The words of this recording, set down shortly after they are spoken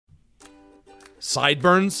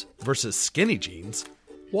Sideburns versus skinny jeans?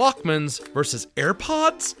 Walkmans versus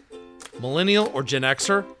AirPods? Millennial or Gen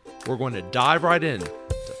Xer? We're going to dive right in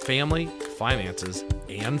to family, finances,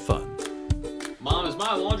 and fun. Mom, is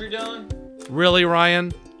my laundry done? Really,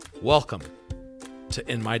 Ryan? Welcome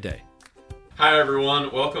to In My Day. Hi,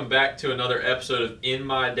 everyone. Welcome back to another episode of In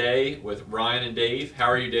My Day with Ryan and Dave. How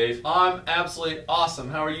are you, Dave? I'm absolutely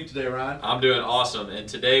awesome. How are you today, Ryan? I'm doing awesome. And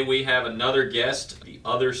today we have another guest, the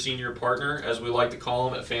other senior partner, as we like to call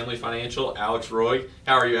him at Family Financial, Alex Roy.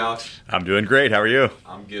 How are you, Alex? I'm doing great. How are you?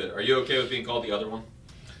 I'm good. Are you okay with being called the other one?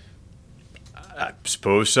 I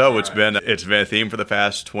suppose so. It's been a theme for the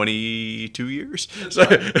past 22 years. That's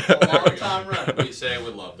right. A long time running. We say it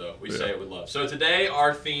with love, though. We say it with love. So today,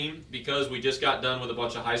 our theme, because we just got done with a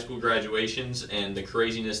bunch of high school graduations and the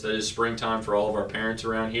craziness that is springtime for all of our parents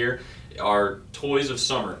around here, are toys of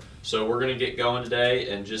summer. So we're going to get going today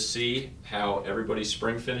and just see how everybody's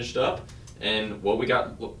spring finished up and what we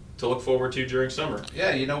got to look forward to during summer.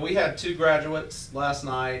 Yeah, we had 2 graduates last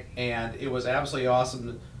night, and it was absolutely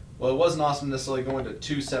awesome. Well, it wasn't awesome necessarily going to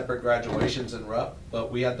 2 separate graduations in Rupp,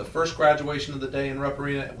 but we had the first graduation of the day in Rupp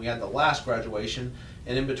Arena, and we had the last graduation,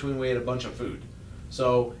 and in between we had a bunch of food.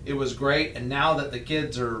 So it was great, and now that the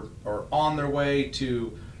kids are on their way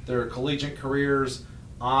to their collegiate careers,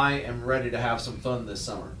 I am ready to have some fun this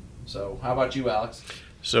summer. So how about you, Alex?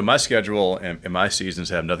 So my schedule and my seasons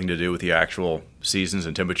have nothing to do with the actual seasons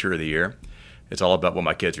and temperature of the year. It's all about what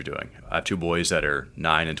my kids are doing. I have 2 boys that are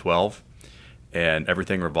 9 and 12. And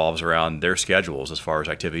everything revolves around their schedules as far as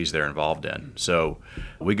activities they're involved in. So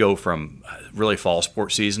we go from really fall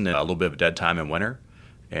sports season and a little bit of dead time in winter,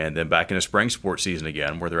 and then back into spring sports season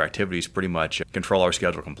again, where their activities pretty much control our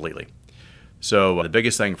schedule completely. So the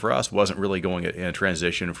biggest thing for us wasn't really going in a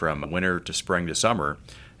transition from winter to spring to summer.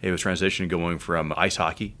 It was transition going from ice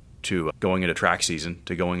hockey to going into track season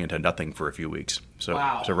to going into nothing for a few weeks. So,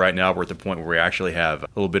 wow. So right now we're at the point where we actually have a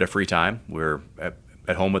little bit of free time. We're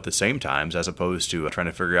at home at the same times, as opposed to trying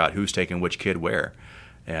to figure out who's taking which kid where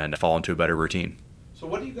and fall into a better routine. So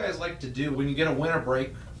what do you guys like to do when you get a winter break?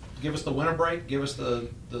 Give us the winter break. Give us the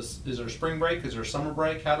is there a spring break? Is there a summer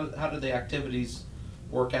break? How do the activities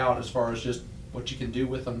work out as far as just what you can do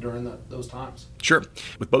with them during those times? Sure.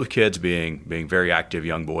 With both kids being very active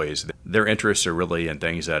young boys, their interests are really in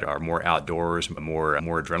things that are more outdoors, more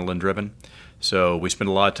adrenaline driven. So we spend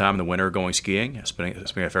a lot of time in the winter going skiing, spending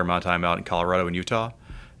a fair amount of time out in Colorado and Utah.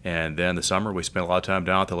 And then the summer, we spend a lot of time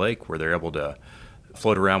down at the lake where they're able to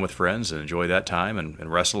float around with friends and enjoy that time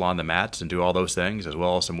and wrestle on the mats and do all those things, as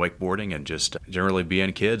well as some wakeboarding and just generally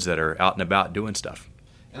being kids that are out and about doing stuff.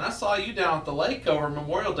 And I saw you down at the lake over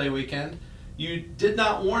Memorial Day weekend. You did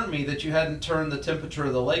not warn me that you hadn't turned the temperature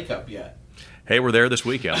of the lake up yet. Hey, we're there this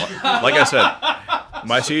weekend. Like I said,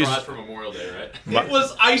 my season for Memorial Day, right? It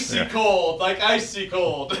was icy cold, like icy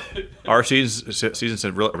cold. Our seasons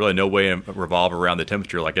have really no way to revolve around the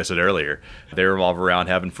temperature, like I said earlier. They revolve around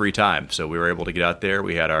having free time. So we were able to get out there.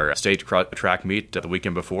 We had our state track meet the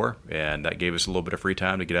weekend before, and that gave us a little bit of free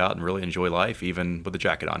time to get out and really enjoy life, even with the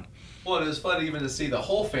jacket on. Well, it was fun even to see the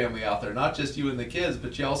whole family out there, not just you and the kids,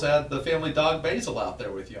 but you also had the family dog Basil out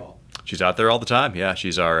there with y'all. She's out there all the time. Yeah,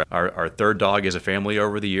 she's our 3rd dog as a family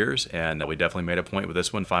over the years, and we definitely made a point with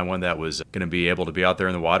this one, find one that was going to be able to be out there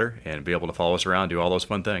in the water and be able to follow us around, do all those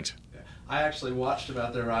fun things. I actually watched him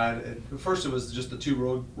out there, Ryan. And first it was just the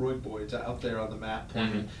 2 Roy boys out there on the mat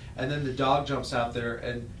playing, and then the dog jumps out there,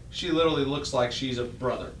 and she literally looks like she's a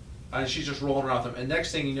brother. And she's just rolling around with him. And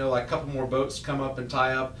next thing you know, like a couple more boats come up and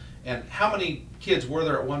tie up. And how many kids were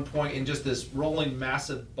there at one point in just this rolling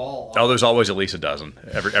massive ball? Oh, there's always at least a dozen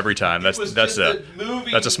every time. That's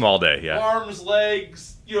a small day. Yeah. Arms,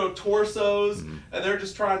 legs, torsos, and they're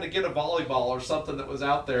just trying to get a volleyball or something that was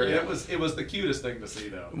out there. Yeah. It was the cutest thing to see,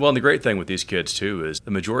 though. Well, and the great thing with these kids too is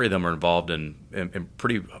the majority of them are involved in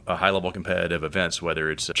pretty high level competitive events, whether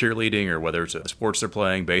it's cheerleading or whether it's sports they're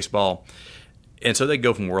playing, baseball. And so they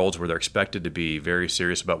go from worlds where they're expected to be very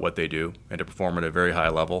serious about what they do and to perform at a very high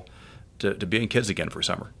level to being kids again for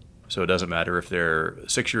summer. So it doesn't matter if they're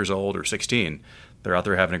 6 years old or 16, they're out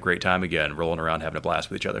there having a great time again, rolling around, having a blast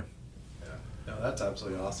with each other. Yeah, no, that's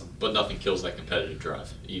absolutely awesome. But nothing kills that competitive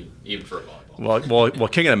drive, even for a volleyball. Well,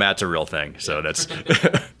 King of the Mat's a real thing, so that's...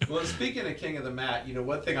 Well, speaking of King of the Mat,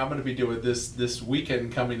 one thing I'm going to be doing this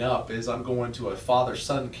weekend coming up is I'm going to a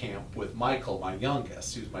father-son camp with Michael, my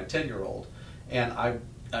youngest, who's my 10-year-old. And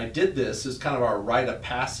I did this as kind of our rite of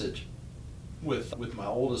passage with my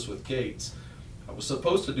oldest, with Gates. I was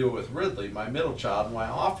supposed to do it with Ridley, my middle child, and when I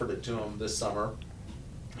offered it to him this summer,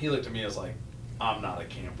 he looked at me as like, I'm not a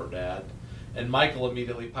camper, Dad. And Michael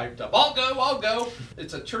immediately piped up, I'll go.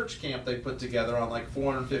 It's a church camp they put together on like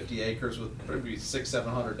 450 acres with probably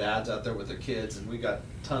 600-700 dads out there with their kids, and we got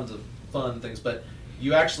tons of fun things. But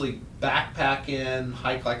you actually backpack in,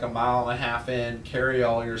 hike like 1.5 miles in, carry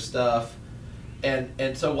all your stuff.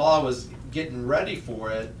 And so while I was getting ready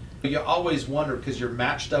for it, you always wonder, because you're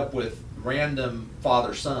matched up with random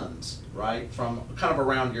father-sons, right, from kind of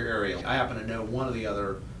around your area. I happen to know one of the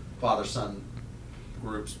other father-son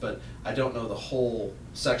groups, but I don't know the whole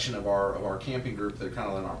section of our camping group. They're kind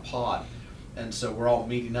of in our pod. And so we're all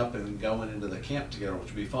meeting up and going into the camp together, which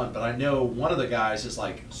would be fun. But I know one of the guys is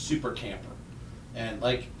like super camper. And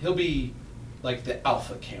like he'll be like the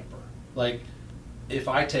alpha camper. Like if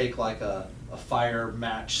I take like a fire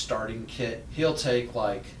match starting kit, he'll take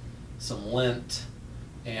like some lint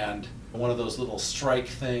and one of those little strike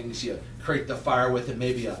things you create the fire with, and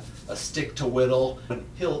maybe a stick to whittle. And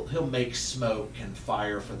he'll make smoke and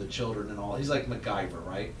fire for the children and all. He's like MacGyver,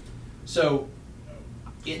 right? So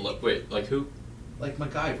Wait, like who? Like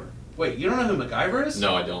MacGyver. Wait, you don't know who MacGyver is?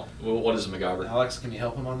 No, I don't. Well, what is a MacGyver? Alex, can you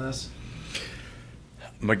help him on this?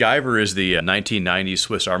 MacGyver is the 1990s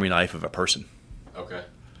Swiss Army knife of a person. Okay.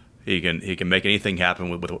 He can make anything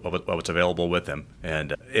happen with what's available with him.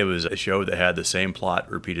 And it was a show that had the same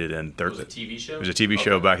plot repeated in It was a TV show? It was a TV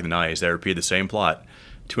show back in the 90s. They repeated the same plot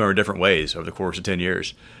 200 different ways over the course of 10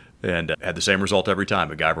 years. And had the same result every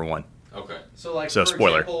time. MacGyver won. Okay. So, like, So, for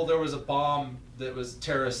spoiler. example, there was a bomb that was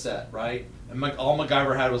terrorist set, right? And all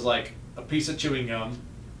MacGyver had was, like, a piece of chewing gum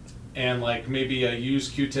and, like, maybe a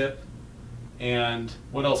used Q-tip. And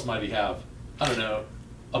what else might he have? I don't know,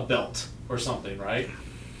 a belt or something, right?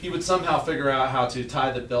 He would somehow figure out how to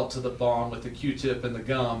tie the belt to the bomb with the Q-tip and the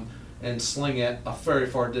gum and sling it a very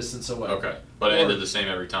far distance away. Okay. But it ended the same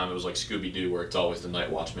every time. It was like Scooby-Doo, where it's always the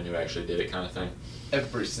night watchman who actually did it kind of thing.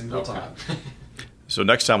 Every single time. So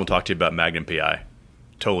next time we'll talk to you about Magnum PI.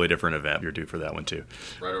 Totally different event. You're due for that one too.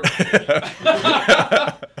 Right over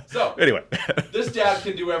here. So, Anyway. this dad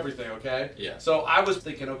can do everything, okay? Yeah. So I was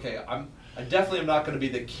thinking, okay, I definitely am not going to be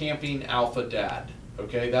the camping alpha dad,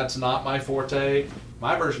 okay? That's not my forte.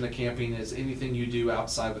 My version of camping is anything you do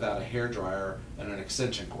outside without a hairdryer and an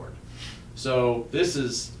extension cord. So this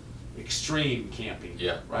is extreme camping,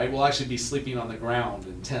 Yeah. right? We'll actually be sleeping on the ground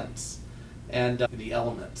in tents and the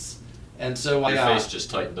elements. And so Your face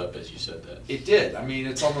just tightened up as you said that. it did. I mean,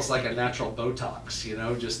 it's almost like a natural Botox,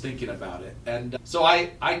 just thinking about it. And so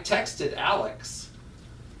I texted Alex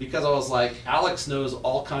because I was like, Alex knows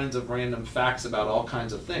all kinds of random facts about all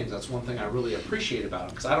kinds of things. That's one thing I really appreciate about him,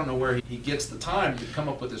 because I don't know where he gets the time to come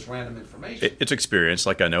up with this random information. It's experience.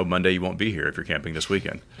 Like I know Monday you won't be here if you're camping this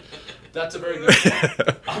weekend. That's a very good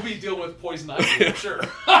point. I'll be dealing with poison ivy, I'm sure.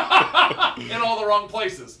 In all the wrong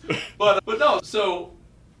places. But no, so...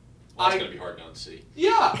 Well, that's going to be hard to unsee.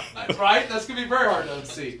 Yeah, right? That's going to be very hard to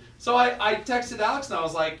unsee. So I texted Alex and I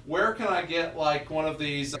was like, where can I get like one of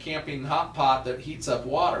these camping hot pot that heats up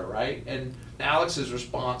water, right? And Alex's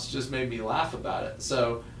response just made me laugh about it.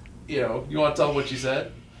 So, you want to tell them what you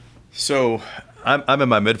said? So I'm in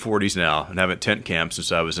my mid-40s now and haven't tent camped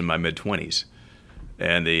since I was in my mid-20s.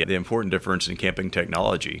 And the important difference in camping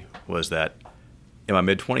technology was that in my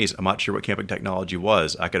mid-20s, I'm not sure what camping technology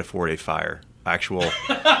was. I could afford a fire.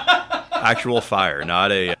 Actual fire,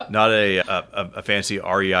 not a fancy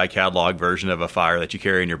REI catalog version of a fire that you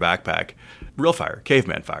carry in your backpack. Real fire,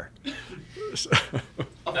 caveman fire. That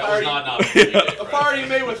was not an option. A fire you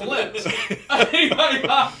made with lint.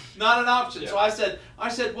 Not an option. Yeah. So I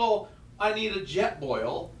said, well, I need a jet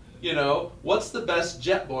boil. What's the best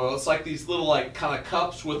jet boil? It's like these little like kind of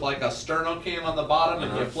cups with like a sterno can on the bottom,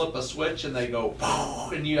 and you flip a switch and they go,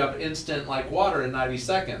 and you have instant like water in 90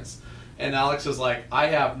 seconds. And Alex was like, I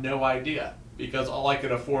have no idea, because all I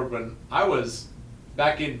could afford when I was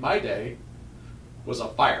back in my day was a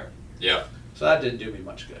fire. Yeah. So that didn't do me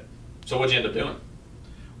much good. So what'd you end up doing?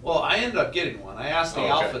 Well, I ended up getting one. I asked the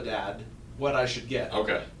alpha dad what I should get.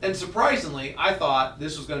 Okay. And surprisingly, I thought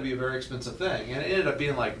this was going to be a very expensive thing. And it ended up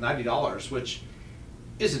being like $90, which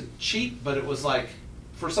isn't cheap, but it was like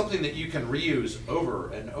for something that you can reuse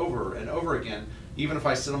over and over and over again. Even if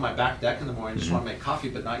I sit on my back deck in the morning and just want to make coffee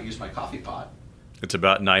but not use my coffee pot. It's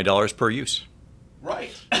about $9 per use.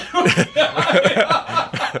 Right. Get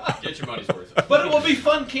your money's worth. But it will be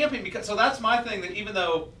fun camping, so that's my thing, that even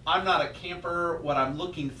though I'm not a camper, what I'm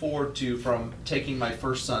looking forward to from taking my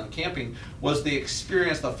first son camping was the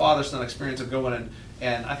experience, the father-son experience of going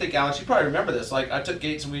And I think, Alex, you probably remember this. Like, I took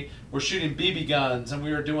Gates and we were shooting BB guns and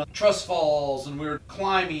we were doing truss falls and we were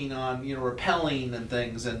climbing on, rappelling and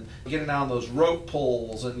things and getting out on those rope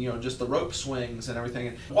pulls and, just the rope swings and everything.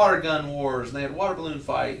 And water gun wars, and they had water balloon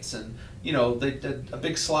fights, and, they did a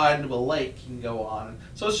big slide into a lake you can go on.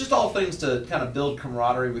 So it's just all things to kind of build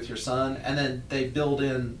camaraderie with your son. And then they build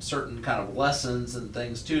in certain kind of lessons and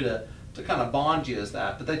things too to kind of bond you as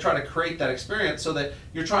that. But they try to create that experience so that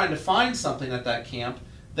you're trying to find something at that camp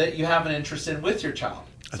that you have an interest in with your child.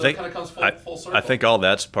 So it kind of comes full circle. I think all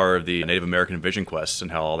that's part of the Native American vision quests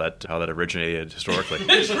and how that originated historically.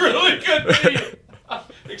 It's really good to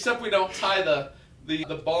except we don't tie the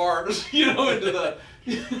bars, into the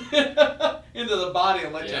into the body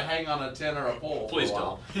and let you hang on a tin or a pole. Please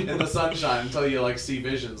don't. In the sunshine until you see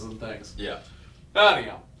visions and things. Yeah.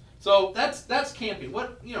 Anyhow, so that's camping.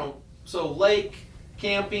 So lake,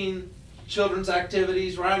 camping, children's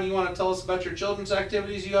activities. Ryan, you want to tell us about your children's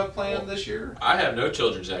activities you have planned this year? I have no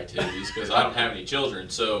children's activities because I don't have any children,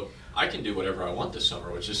 so I can do whatever I want this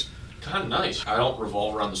summer, which is kind of nice. I don't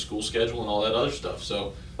revolve around the school schedule and all that other stuff.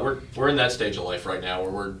 So we're in that stage of life right now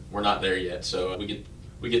where we're not there yet. So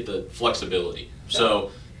we get the flexibility. So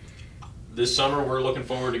this summer we're looking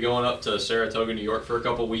forward to going up to Saratoga, New York for a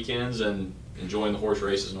couple weekends and enjoying the horse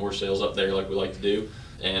races and horse sales up there like we like to do,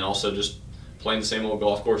 and also just playing the same old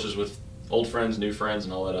golf courses with old friends, new friends,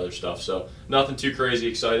 and all that other stuff. So nothing too crazy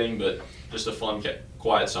exciting, but just a fun,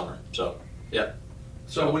 quiet summer. So yeah.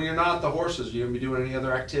 So when you're not at the horses, you gonna be doing any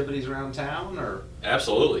other activities around town, or?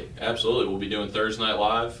 Absolutely. We'll be doing Thursday Night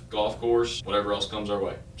Live, golf course, whatever else comes our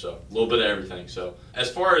way. So a little bit of everything. So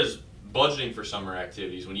as far as budgeting for summer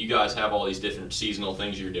activities, when you guys have all these different seasonal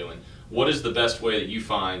things you're doing, what is the best way that you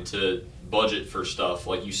find to budget for stuff?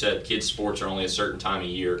 Like you said, kids' sports are only a certain time of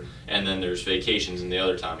year, and then there's vacations in the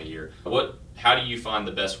other time of year. How do you find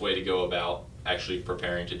the best way to go about actually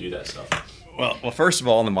preparing to do that stuff? Well, first of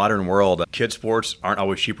all, in the modern world, kids' sports aren't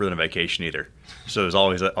always cheaper than a vacation either. So there's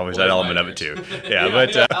always that element of it too. Yeah,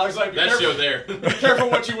 but Alex, be that's careful. there. Be careful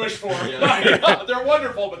what you wish for. They're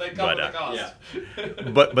wonderful, but they come with a cost. Yeah.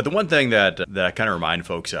 But the one thing that I kind of remind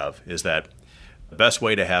folks of is that the best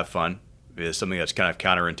way to have fun is something that's kind of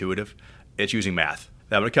counterintuitive. It's using math.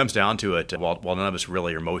 Now, when it comes down to it, while none of us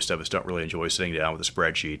really, or most of us, don't really enjoy sitting down with a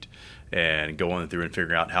spreadsheet and going through and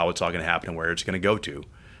figuring out how it's all going to happen and where it's going to go to,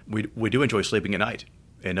 we do enjoy sleeping at night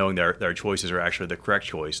and knowing that our choices are actually the correct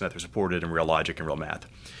choice and that they're supported in real logic and real math.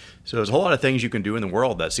 So there's a whole lot of things you can do in the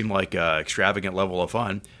world that seem like an extravagant level of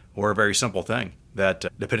fun or a very simple thing that,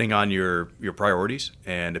 depending on your priorities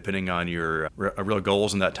and depending on your real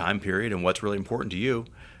goals in that time period and what's really important to you,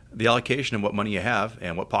 the allocation of what money you have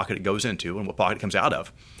and what pocket it goes into and what pocket it comes out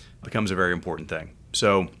of becomes a very important thing.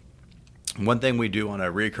 So one thing we do on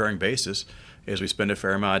a recurring basis is we spend a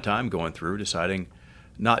fair amount of time going through deciding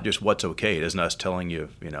not just what's okay. It isn't us telling you,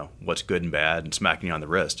 what's good and bad and smacking you on the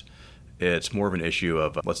wrist. It's more of an issue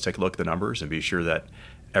of let's take a look at the numbers and be sure that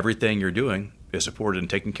everything you're doing is supported and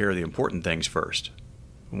taking care of the important things first.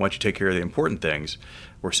 And once you take care of the important things,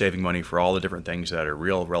 we're saving money for all the different things that are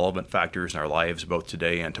real relevant factors in our lives, both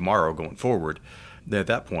today and tomorrow going forward. Then at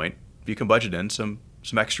that point, you can budget in some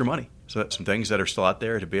extra money. So that's some things that are still out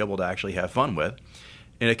there to be able to actually have fun with.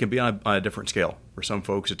 And it can be on a different scale. For some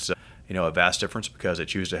folks, it's a vast difference because they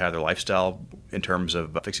choose to have their lifestyle in terms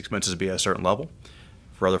of fixed expenses be at a certain level.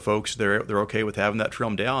 For other folks, they're okay with having that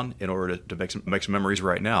trimmed down in order to make some memories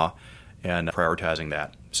right now and prioritizing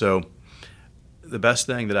that. So the best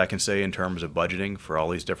thing that I can say in terms of budgeting for all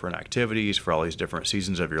these different activities, for all these different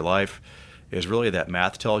seasons of your life, is really that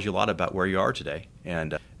math tells you a lot about where you are today.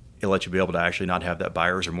 And it lets you be able to actually not have that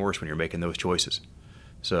buyer's remorse when you're making those choices.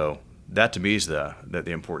 So that to me is the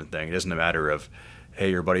important thing. It isn't a matter of,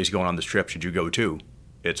 hey, your buddy's going on this trip, should you go too?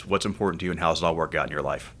 It's what's important to you and how does it all work out in your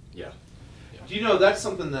life. Yeah. That's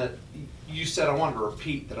something that you said I wanted to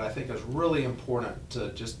repeat that I think is really important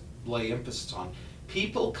to just lay emphasis on.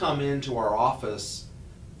 People come into our office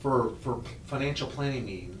for financial planning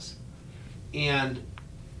meetings, and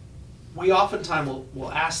we oftentimes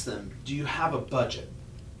will ask them, do you have a budget?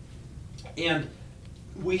 And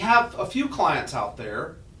we have a few clients out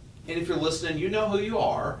there, and if you're listening, you know who you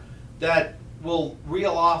are, that will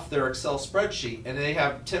reel off their Excel spreadsheet, and they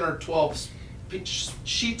have 10 or 12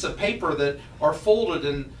 sheets of paper that are folded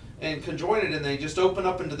and conjoined, and they just open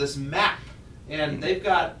up into this map. And they've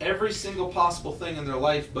got every single possible thing in their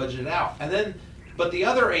life budgeted out. But the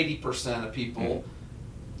other 80% of people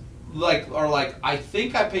are like, I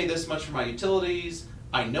think I pay this much for my utilities,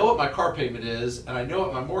 I know what my car payment is, and I know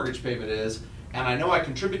what my mortgage payment is, and I know I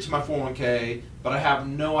contribute to my 401k, but I have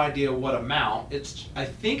no idea what amount. I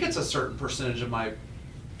think it's a certain percentage of my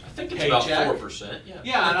think it's paycheck. about 4%. Yeah.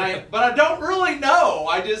 Yeah, but I don't really know.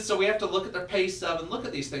 So we have to look at their pay stub and look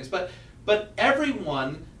at these things. But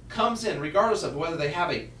everyone comes in, regardless of whether they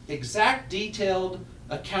have a exact detailed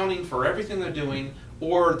accounting for everything they're doing,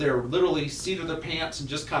 or they're literally seat of their pants and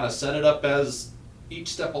just kind of set it up as each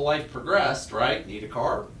step of life progressed, right? Need a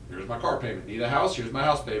car? Here's my car payment. Need a house? Here's my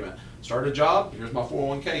house payment. Start a job? Here's my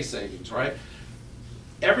 401k savings, right?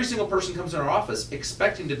 Every single person comes in our office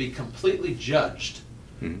expecting to be completely judged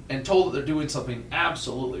and told that they're doing something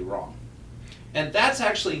absolutely wrong. And that's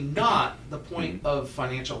actually not the point of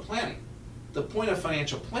financial planning. The point of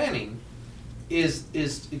financial planning is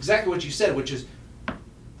exactly what you said, which is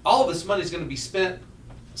all of this money is going to be spent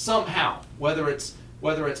somehow, whether it's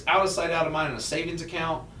out of sight, out of mind in a savings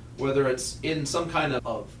account, whether it's in some kind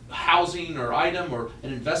of housing or item, or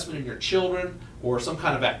an investment in your children, or some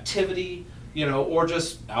kind of activity, or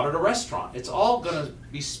just out at a restaurant. It's all going to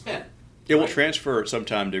be spent. It will transfer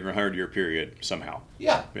sometime during a 100-year period somehow.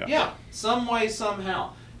 Yeah, some way,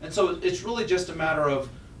 somehow. And so it's really just a matter of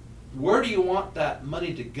where do you want that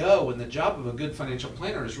money to go, and the job of a good financial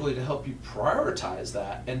planner is really to help you prioritize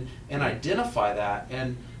that and identify that.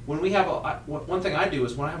 And when we have one thing I do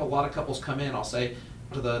is when I have a lot of couples come in, I'll say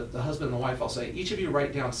to the husband and the wife, I'll say, each of you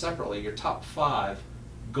write down separately your top 5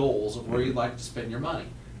 goals of where you'd like to spend your money.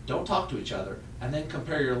 Don't talk to each other, and then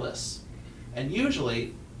compare your lists. And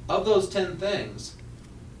usually, of those 10 things,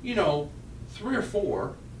 3 or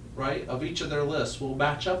 4, right, of each of their lists will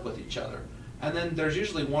match up with each other. And then there's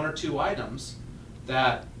usually 1 or 2 items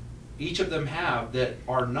that each of them have that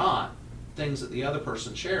are not things that the other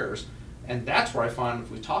person shares. And that's where I find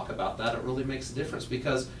if we talk about that, it really makes a difference,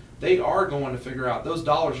 because they are going to figure out those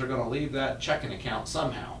dollars are going to leave that checking account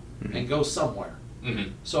somehow and go somewhere.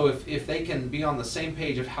 Mm-hmm. So if they can be on the same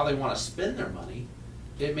page of how they want to spend their money,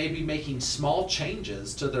 it may be making small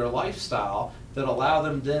changes to their lifestyle that allow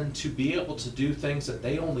them then to be able to do things that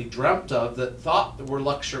they only dreamt of, that thought that were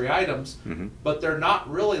luxury items, but they're not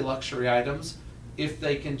really luxury items if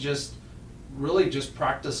they can just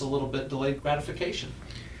practice a little bit delayed gratification.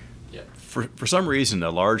 Yeah. For some reason,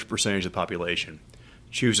 a large percentage of the population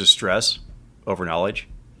chooses stress over knowledge.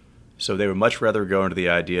 So they would much rather go into the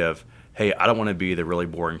idea of, hey, I don't want to be the really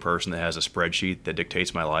boring person that has a spreadsheet that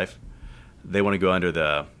dictates my life. They want to go under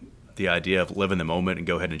the idea of live in the moment and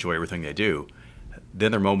go ahead and enjoy everything they do.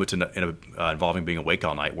 Then there are moments involving being awake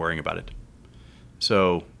all night worrying about it.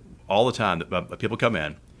 So all the time, people come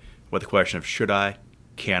in with the question of should I,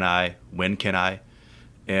 can I, when can I?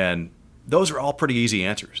 And those are all pretty easy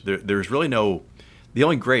answers. There's really the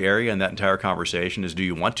only gray area in that entire conversation is do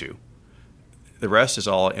you want to? The rest is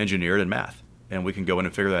all engineered in math. And we can go in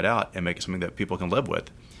and figure that out and make it something that people can live with.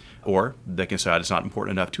 Or they can decide it's not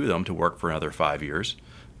important enough to them to work for another 5 years.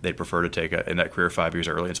 They'd prefer to take in that career 5 years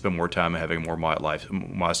early and spend more time having a more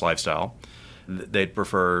modest lifestyle. They'd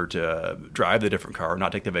prefer to drive the different car,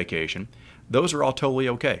 not take the vacation. Those are all totally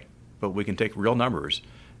okay. But we can take real numbers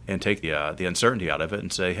and take the uncertainty out of it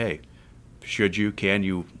and say, hey, should you, can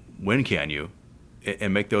you, when can you,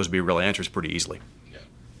 and make those be real answers pretty easily. Yeah.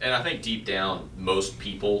 And I think deep down, most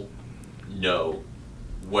people know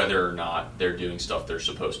whether or not they're doing stuff they're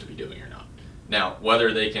supposed to be doing or not. Now,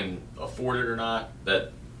 whether they can afford it or not,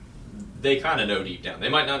 that they kind of know deep down. They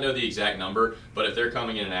might not know the exact number, but if they're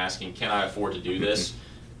coming in and asking, can I afford to do this?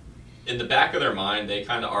 In the back of their mind, they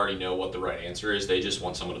kind of already know what the right answer is. They just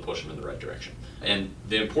want someone to push them in the right direction. And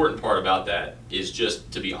the important part about that is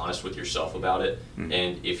just to be honest with yourself about it.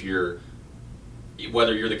 And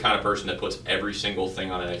whether you're the kind of person that puts every single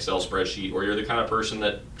thing on an Excel spreadsheet, or you're the kind of person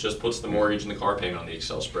that just puts the mortgage and the car payment on the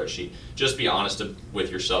Excel spreadsheet, just be honest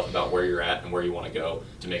with yourself about where you're at and where you want to go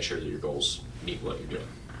to make sure that your goals meet what you're doing.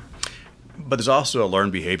 But there's also a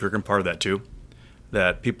learned behavior part of that too,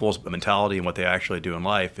 that people's mentality and what they actually do in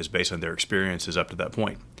life is based on their experiences up to that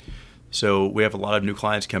point. So we have a lot of new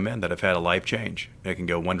clients come in that have had a life change. It can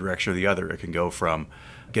go one direction or the other. It can go from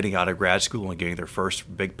getting out of grad school and getting their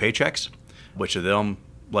first big paychecks, which of them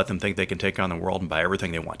let them think they can take on the world and buy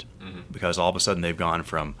everything they want. Because all of a sudden they've gone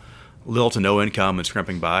from little to no income and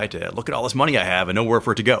scrimping by to look at all this money I have and nowhere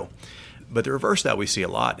for it to go. But the reverse that we see a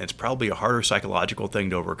lot, and it's probably a harder psychological thing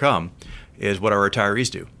to overcome, is what our retirees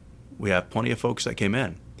do. We have plenty of folks that came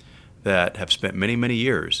in that have spent many, many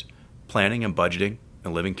years planning and budgeting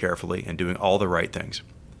and living carefully and doing all the right things.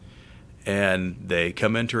 And they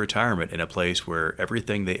come into retirement in a place where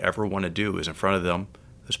everything they ever want to do is in front of them.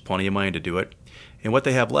 There's plenty of money to do it. And what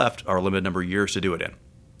they have left are a limited number of years to do it in.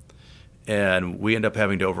 And we end up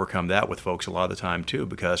having to overcome that with folks a lot of the time too,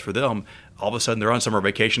 because for them, all of a sudden they're on summer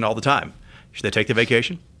vacation all the time. Should they take the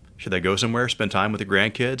vacation? Should they go somewhere, spend time with the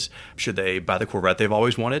grandkids? Should they buy the Corvette they've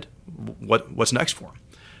always wanted? What's next for them?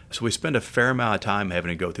 So we spend a fair amount of time having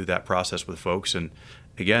to go through that process with folks and,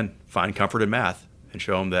 again, find comfort in math and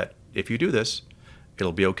show them that if you do this,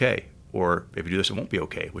 it'll be okay. Or if you do this, it won't be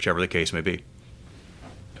okay, whichever the case may be.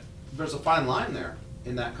 There's a fine line there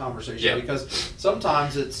in that conversation because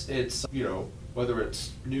sometimes it's whether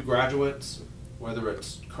it's new graduates, whether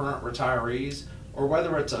it's current retirees, or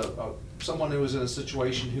whether it's someone who is in a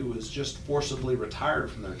situation who was just forcibly retired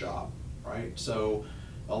from their job, right? So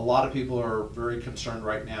a lot of people are very concerned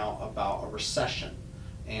right now about a recession,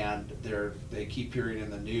 and they keep hearing in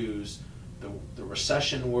the news the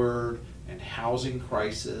recession word and housing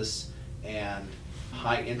crisis and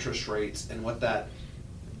high interest rates, and what that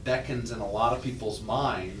beckons in a lot of people's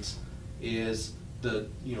minds is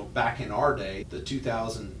back in our day, the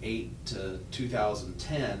 2008 to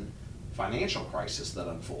 2010 financial crisis that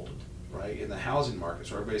unfolded, right, in the housing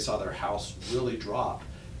markets, where everybody saw their house really drop.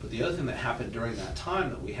 But the other thing that happened during that time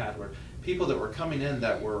that we had were people that were coming in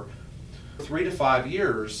that were 3 to 5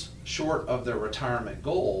 years short of their retirement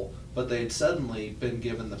goal, but they had suddenly been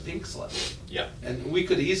given the pink slip. Yeah. And we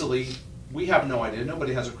have no idea,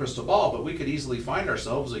 nobody has a crystal ball, but we could easily find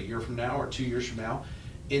ourselves a year from now or 2 years from now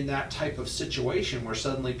in that type of situation where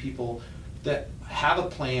suddenly people that have a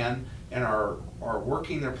plan and are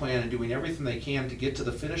working their plan and doing everything they can to get to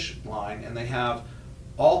the finish line, and they have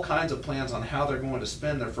all kinds of plans on how they're going to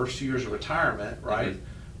spend their first few years of retirement, right? Mm-hmm.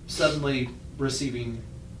 Suddenly receiving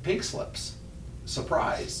pink slips,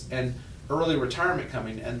 surprise, and early retirement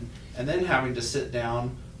coming, and then having to sit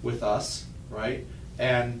down with us, right,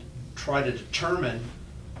 and try to determine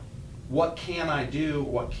what can I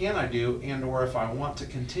do, and or if I want to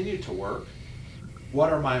continue to work,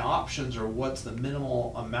 what are my options, or what's the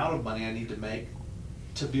minimal amount of money I need to make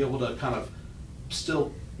to be able to kind of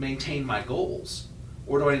still maintain my goals,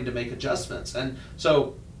 or do I need to make adjustments? And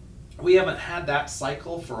so we haven't had that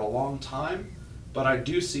cycle for a long time, but I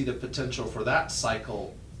do see the potential for that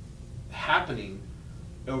cycle happening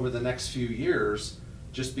over the next few years,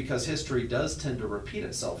 just because history does tend to repeat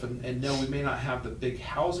itself. And no, we may not have the big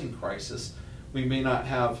housing crisis, we may not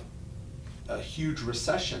have a huge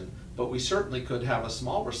recession, but we certainly could have a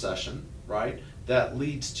small recession, right, that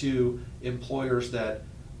leads to employers that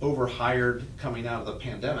overhired coming out of the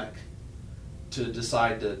pandemic to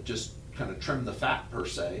decide to just kind of trim the fat, per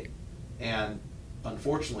se. And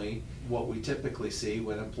unfortunately, what we typically see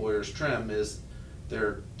when employers trim is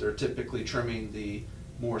they're typically trimming the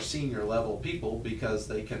more senior level people, because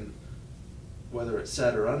they can, whether it's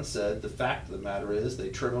said or unsaid, the fact of the matter is they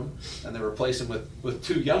trim them and they replace them with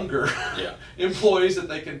two younger employees that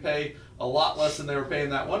they can pay a lot less than they were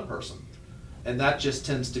paying that one person. And that just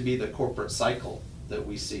tends to be the corporate cycle that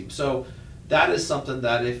we see. So that is something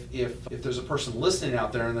that if there's a person listening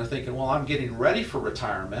out there and they're thinking, well, I'm getting ready for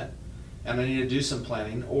retirement and I need to do some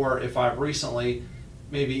planning, or if I've recently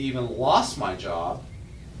maybe even lost my job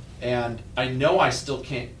and I know I still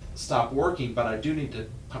can't stop working, but I do need to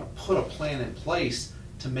kind of put a plan in place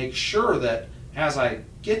to make sure that as I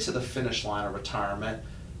get to the finish line of retirement,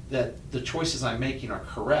 that the choices I'm making are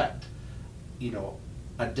correct,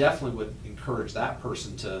 I definitely would encourage that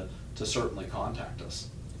person to certainly contact us.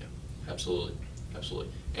 Yeah, absolutely.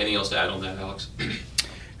 Anything else to add on that, Alex?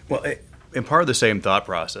 Well, and part of the same thought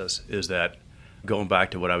process is that, going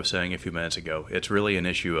back to what I was saying a few minutes ago, it's really an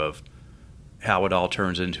issue of how it all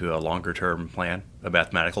turns into a longer-term plan, a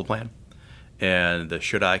mathematical plan. And the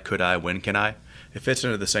should I, could I, when can I, it fits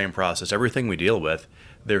into the same process. Everything we deal with,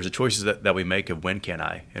 there's the choices that we make of when can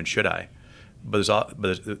I and should I. But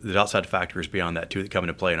there's outside factors beyond that, too, that come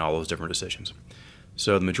into play in all those different decisions.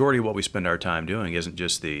 So the majority of what we spend our time doing isn't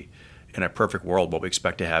just in a perfect world, what we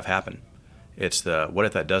expect to have happen. It's what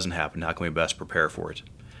if that doesn't happen? How can we best prepare for it?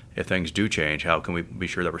 If things do change, how can we be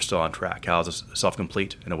sure that we're still on track? How is this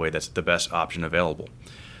self-complete in a way that's the best option available?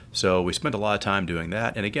 So we spend a lot of time doing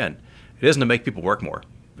that. And again, it isn't to make people work more.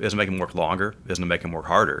 It isn't to make them work longer. It isn't to make them work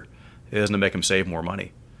harder. It isn't to make them save more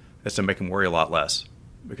money. It's to make them worry a lot less.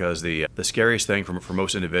 Because the scariest thing for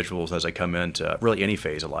most individuals as they come into really any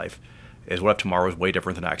phase of life is, what if tomorrow is way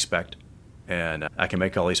different than I expect? And I can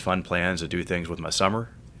make all these fun plans to do things with my summer.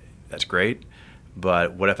 That's great.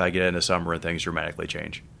 But what if I get into summer and things dramatically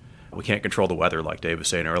change? We can't control the weather, like Dave was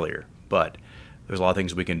saying earlier, but there's a lot of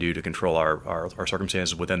things we can do to control our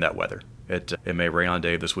circumstances within that weather. It may rain on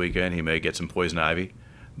Dave this weekend. He may get some poison ivy,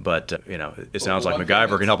 but it sounds like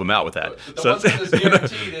MacGyver can help him out with that. The one thing that's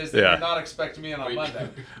guaranteed is that you're not expecting me on Monday.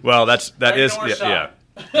 Well, that's right.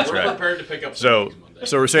 We're prepared to pick up. So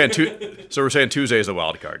we're saying Tuesday is the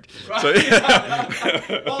wild card. Right. So,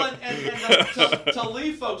 well, and to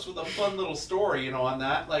leave folks with a fun little story, on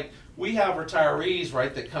that, like, we have retirees,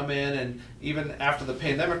 right, that come in, and even after the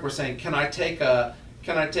pandemic, we're saying, can I take a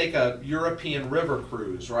can I take a European river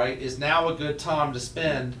cruise, right? Is now a good time to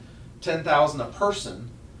spend $10,000 a person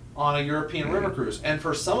on a European river cruise? And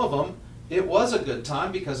for some of them, it was a good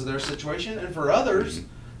time because of their situation, and for others,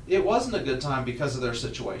 it wasn't a good time because of their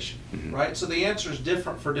situation, right? So the answer is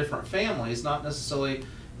different for different families, not necessarily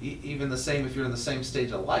even the same if you're in the same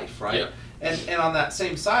stage of life, right? Yeah. And on that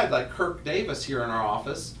same side, like Kirk Davis here in our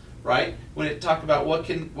office, right? When it talked about what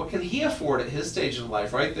can he afford at his stage in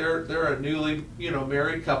life, right? They're a newly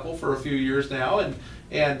married couple for a few years now,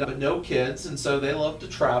 and but no kids, and so they love to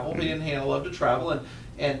travel. He and Hannah love to travel,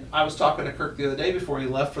 and I was talking to Kirk the other day before he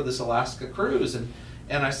left for this Alaska cruise, and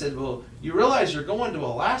I said, well, you realize you're going to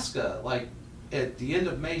Alaska like at the end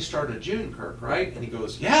of May, start of June, Kirk, right? And he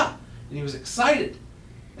goes, yeah, and he was excited.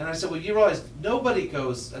 And I said, well, you realize nobody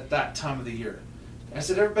goes at that time of the year. I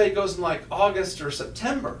said, everybody goes in like August or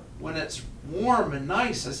September when it's warm and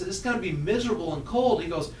nice. I said, it's going to be miserable and cold. He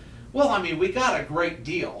goes, well, I mean, we got a great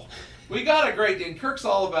deal. We got a great deal. And Kirk's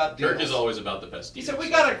all about deals. Kirk is always about the best deal. He said, we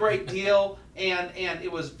got a great deal, and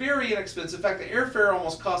it was very inexpensive. In fact, the airfare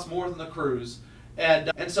almost cost more than the cruise.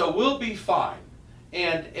 And so we'll be fine.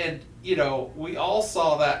 And we all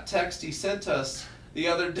saw that text he sent us the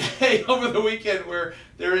other day over the weekend where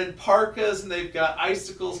they're in parkas and they've got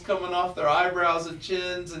icicles coming off their eyebrows and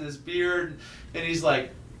chins and his beard, and he's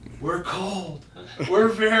like, we're cold. We're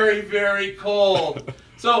very, very cold.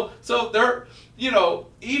 So they're, even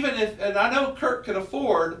if, and I know Kirk can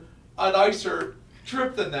afford a nicer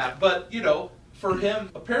trip than that, but, for him,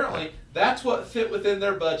 apparently, that's what fit within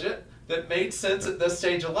their budget that made sense at this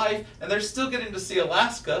stage of life, and they're still getting to see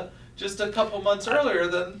Alaska just a couple months earlier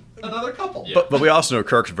than another couple. Yeah. But we also know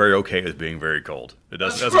Kirk's very okay with being very cold. It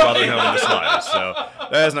doesn't bother him in the slightest. So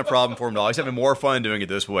that isn't a problem for him at all. He's having more fun doing it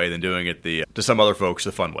this way than doing it to some other folks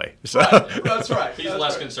the fun way. So. Right. That's right. He's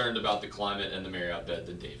less concerned about the climate and the Marriott bed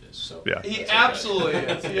than Dave is. So yeah. He absolutely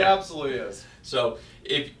is. He absolutely is. So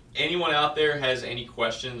if anyone out there has any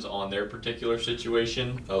questions on their particular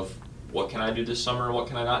situation of what can I do this summer and what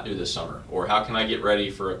can I not do this summer, or how can I get ready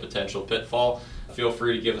for a potential pitfall, feel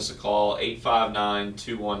free to give us a call,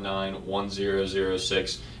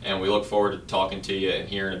 859-219-1006, and we look forward to talking to you and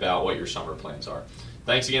hearing about what your summer plans are.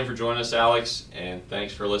 Thanks again for joining us, Alex, and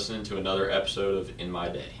thanks for listening to another episode of In My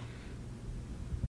Day.